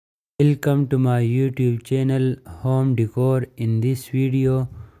Welcome to my YouTube channel Home Decor. In this video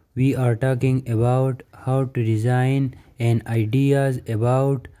we are talking about how to design and ideas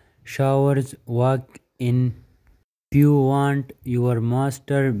about showers walk-in. If you want your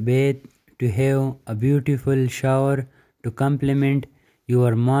master bath to have a beautiful shower to complement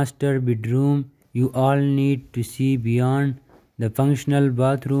your master bedroom, you all need to see beyond the functional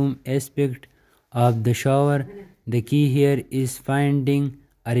bathroom aspect of the shower. The key here is finding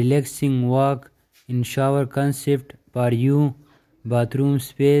a relaxing walk-in shower concept for your bathroom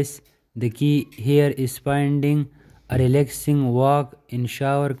space. The key here is finding a relaxing walk-in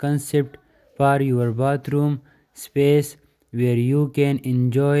shower concept for your bathroom space where you can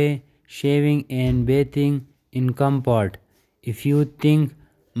enjoy shaving and bathing in comfort. If you think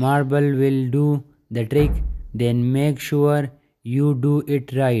marble will do the trick, then make sure you do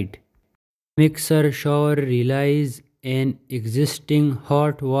it right. Mixer shower relies an existing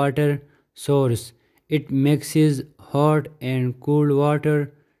hot water source. It mixes hot and cool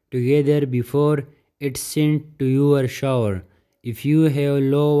water together before it's sent to your shower. If you have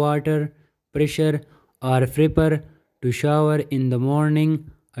low water pressure or prefer to shower in the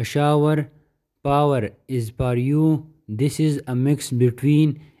morning, a shower power is for you. This is a mix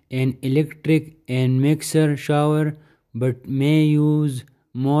between an electric and mixer shower but may use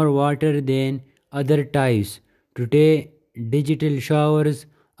more water than other types. Today, digital showers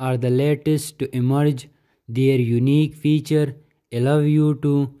are the latest to emerge. Their unique feature allow you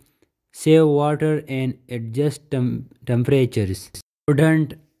to save water and adjust temperatures.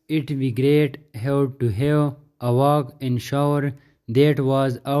 Wouldn't it be great how to have a walk-in shower that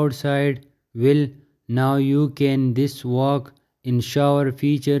was outside? Well, now you can. This walk-in shower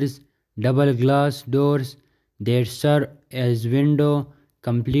features double glass doors that serve as window,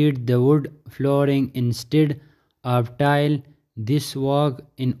 complete the wood flooring instead of tile. This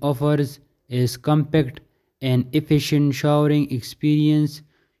walk-in offers a compact and efficient showering experience.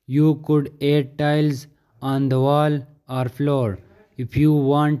 You could add tiles on the wall or floor if you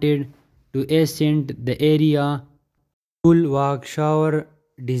wanted to accent the area. Full walk shower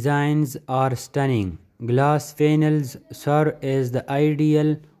designs are stunning. Glass panels serve as the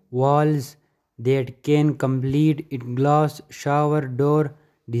ideal walls that can complete it. Glass shower door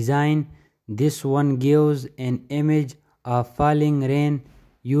design. This one gives an image of falling rain.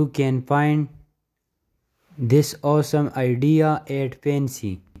 You can find this awesome idea at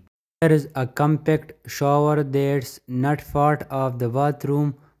fancy. There is a compact shower that's not part of the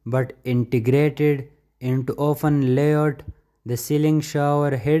bathroom but integrated into open layout. The ceiling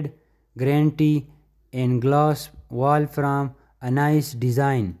shower head guarantee and glass wall from a nice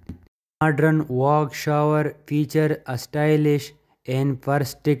design. Modern walk shower feature a stylish and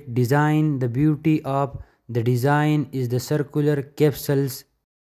rustic design. The beauty of the design is the circular capsules